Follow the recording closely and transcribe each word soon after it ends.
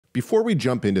before we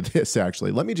jump into this,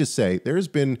 actually, let me just say there's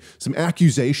been some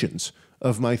accusations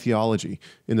of my theology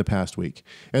in the past week.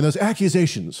 And those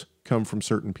accusations come from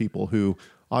certain people who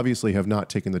obviously have not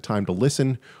taken the time to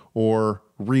listen or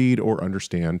read or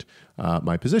understand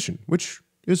my position, which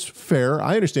is fair.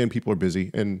 I understand people are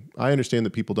busy, and I understand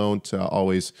that people don't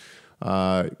always,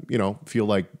 feel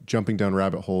like jumping down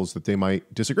rabbit holes that they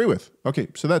might disagree with. Okay,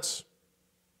 so that's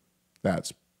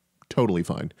totally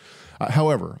fine.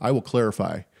 However, I will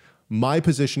clarify my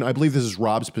position. I believe this is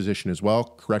Rob's position as well.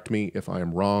 Correct me if I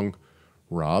am wrong,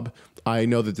 Rob. I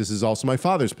know that this is also my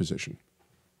father's position.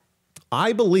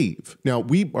 I believe, now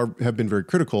we have been very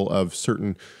critical of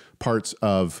certain parts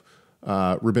of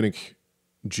rabbinic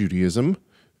Judaism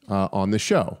on the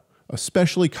show,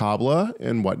 especially Kabbalah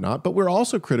and whatnot, but we're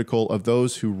also critical of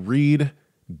those who read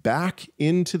back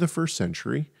into the first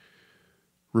century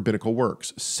rabbinical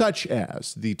works, such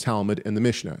as the Talmud and the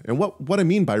Mishnah. And what I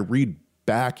mean by read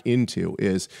back into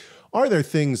is, are there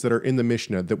things that are in the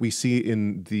Mishnah that we see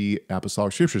in the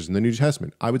apostolic scriptures in the New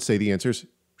Testament? I would say the answer is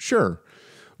sure.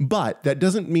 But that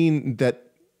doesn't mean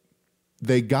that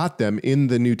they got them in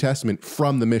the New Testament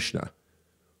from the Mishnah.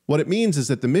 What it means is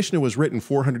that the Mishnah was written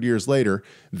 400 years later.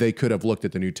 They could have looked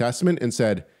at the New Testament and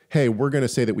said, hey, we're going to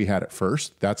say that we had it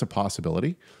first. That's a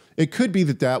possibility. It could be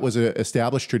that that was an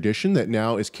established tradition that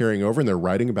now is carrying over and they're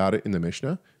writing about it in the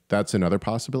Mishnah. That's another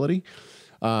possibility.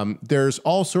 There's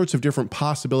all sorts of different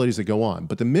possibilities that go on,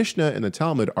 but the Mishnah and the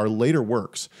Talmud are later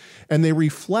works, and they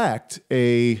reflect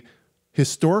a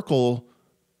historical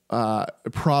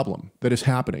problem that is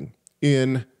happening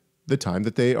in the time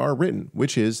that they are written,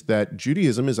 which is that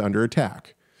Judaism is under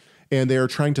attack, and they are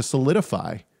trying to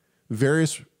solidify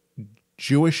various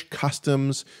Jewish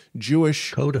customs,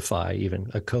 Jewish codify,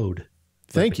 even a code.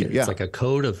 Thank you. Yeah, it's like a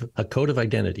code of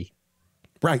identity.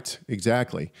 Right.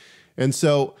 Exactly. And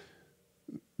so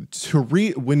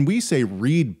when we say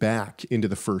read back into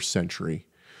the first century,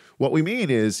 what we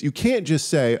mean is you can't just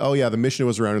say, oh yeah, the Mishnah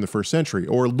was around in the first century,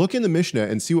 or look in the Mishnah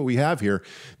and see what we have here.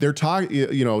 They're talking,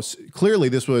 clearly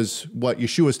this was what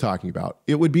Yeshua is talking about.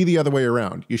 It would be the other way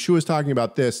around. Yeshua is talking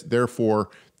about this, therefore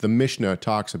the Mishnah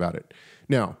talks about it.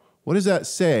 Now, what does that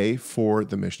say for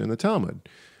the Mishnah and the Talmud?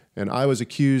 And I was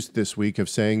accused this week of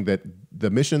saying that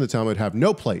the Mishnah and the Talmud have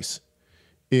no place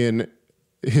in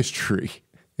history,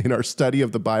 in our study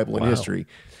of the Bible and history.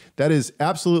 That is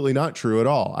absolutely not true at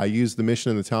all. I use the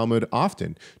Mishnah and the Talmud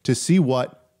often to see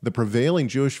what the prevailing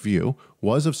Jewish view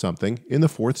was of something in the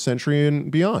 4th century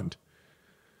and beyond.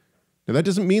 Now, that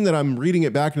doesn't mean that I'm reading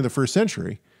it back into the 1st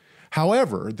century.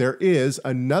 However, there is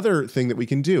another thing that we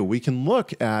can do. We can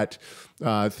look at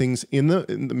things in the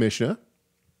Mishnah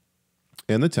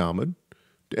and the Talmud,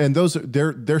 and those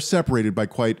they're separated by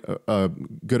quite a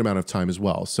good amount of time as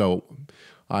well. So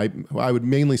I would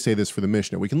mainly say this for the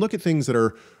Mishnah. We can look at things that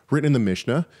are written in the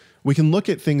Mishnah. We can look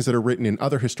at things that are written in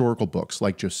other historical books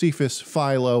like Josephus,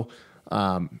 Philo,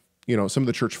 some of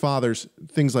the church fathers,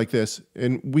 things like this.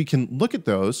 And we can look at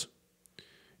those,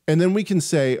 and then we can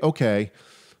say, okay,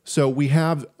 so we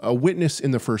have a witness in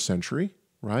the 1st century,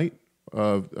 right,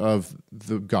 of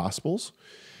the Gospels.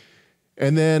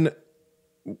 And then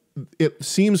it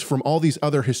seems from all these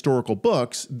other historical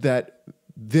books that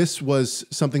this was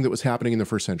something that was happening in the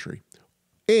 1st century.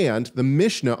 And the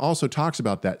Mishnah also talks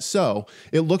about that. So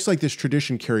it looks like this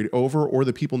tradition carried over, or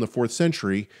the people in the 4th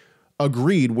century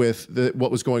agreed with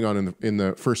what was going on in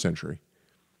the 1st century.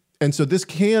 And so this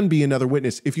can be another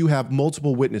witness if you have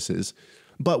multiple witnesses.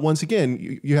 But once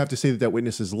again, you have to say that that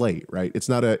witness is late, right? It's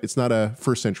not a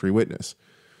 1st century witness.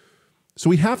 So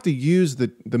we have to use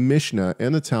the Mishnah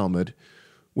and the Talmud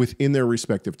within their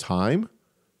respective time,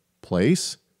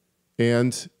 place,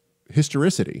 and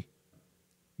historicity.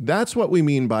 That's what we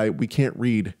mean by we can't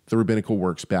read the rabbinical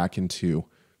works back into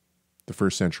the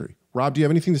 1st century. Rob, do you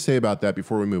have anything to say about that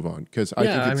before we move on? Because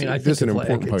I think it's an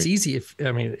important point. It's easy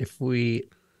if we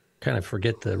kind of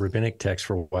forget the rabbinic text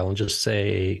for a while and just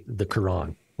say the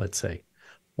Quran, let's say,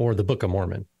 or the Book of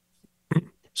Mormon.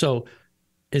 So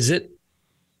should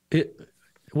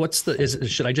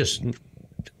I just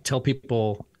tell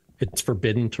people it's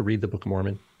forbidden to read the Book of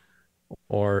Mormon,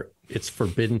 or it's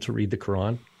forbidden to read the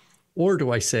Quran? Or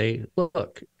do I say,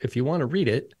 look, if you want to read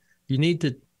it, you need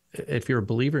to, if you're a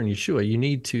believer in Yeshua, you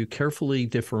need to carefully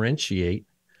differentiate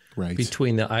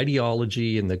between the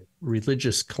ideology and the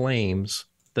religious claims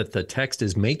that the text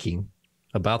is making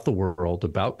about the world,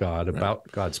 about God, about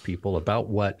God's people, about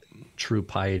what true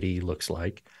piety looks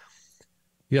like.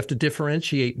 You have to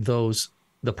differentiate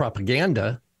the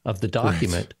propaganda of the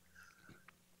document.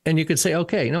 And you could say,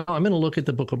 okay, no, I'm going to look at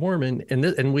the Book of Mormon.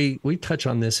 And we touch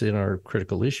on this in our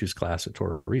critical issues class at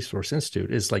TorahResource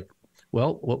Institute, is like,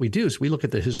 Well, what we do is we look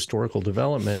at the historical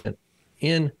development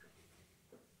in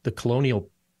the colonial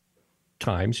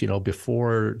times,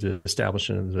 before the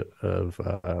establishment of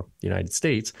the United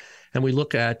States, and we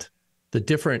look at the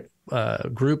different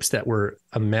groups that were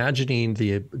imagining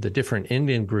the different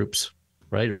Indian groups,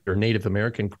 right, or Native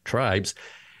American tribes,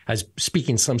 as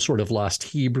speaking some sort of lost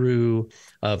Hebrew,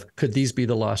 of could these be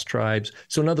the lost tribes?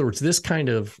 So in other words, this kind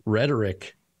of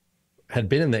rhetoric had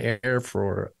been in the air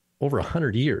for over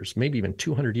 100 years, maybe even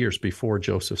 200 years before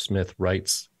Joseph Smith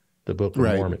writes the Book of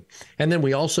Mormon. And then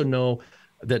we also know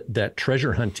that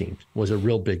treasure hunting was a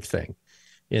real big thing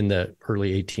in the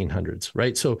early 1800s,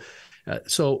 right? So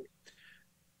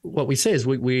what we say is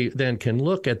we then can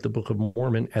look at the Book of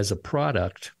Mormon as a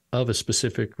product of a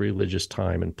specific religious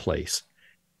time and place,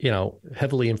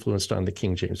 heavily influenced on the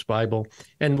King James Bible.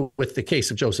 And with the case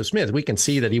of Joseph Smith, we can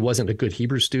see that he wasn't a good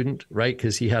Hebrew student, right?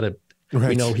 Because he had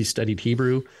we know he studied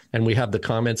Hebrew, and we have the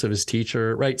comments of his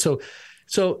teacher, right? So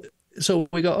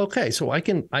we go, okay, so I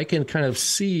can kind of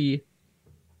see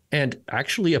and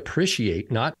actually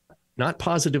appreciate, not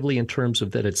positively in terms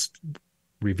of that it's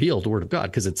revealed the word of God,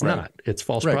 because it's not, it's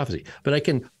false prophecy, but I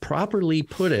can properly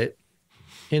put it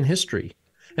in history.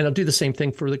 And I'll do the same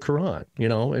thing for the Quran,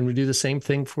 and we do the same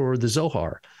thing for the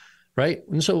Zohar, right?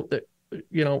 And so,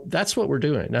 that's what we're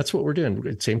doing. That's what we're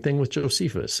doing. Same thing with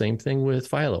Josephus, same thing with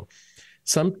Philo.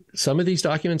 Some of these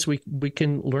documents we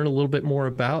can learn a little bit more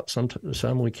about,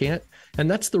 some we can't. And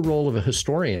that's the role of a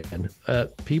historian,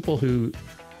 people who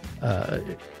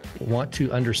want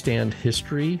to understand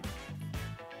history.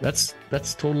 That's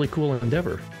totally cool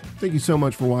endeavor. Thank you so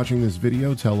much for watching this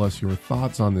video. Tell us your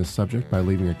thoughts on this subject by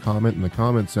leaving a comment in the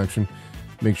comment section.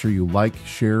 Make sure you like,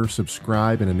 share,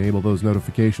 subscribe, and enable those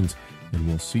notifications. And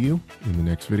we'll see you in the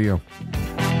next video.